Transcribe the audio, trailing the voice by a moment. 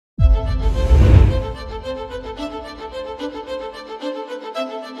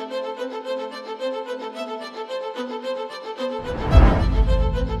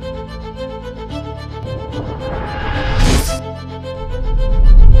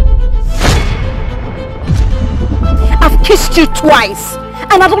kissed you twice.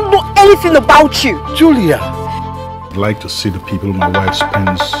 And I don't know anything about you. Julia! I'd like to see the people my wife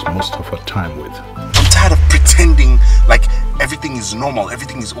spends most of her time with. I'm tired of pretending like everything is normal,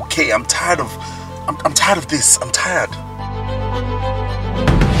 everything is okay. I'm tired of this. I'm tired.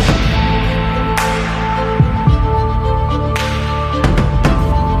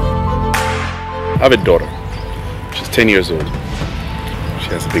 I have a daughter. She's 10 years old. She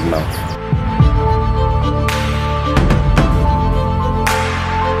has a big mouth.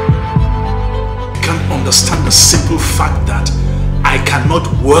 I can't understand the simple fact that I cannot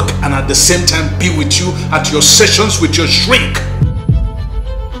work and at the same time be with you at your sessions with your shrink.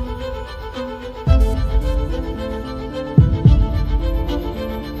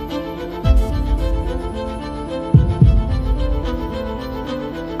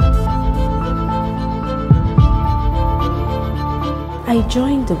 I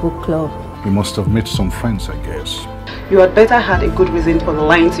joined the book club. You must have made some friends, I guess. You had better had a good reason for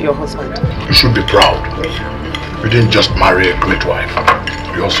lying to your husband. You should be proud. You didn't just marry a great wife.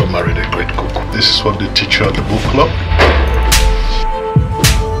 You also married a great cook. This is what they teach you at the book club.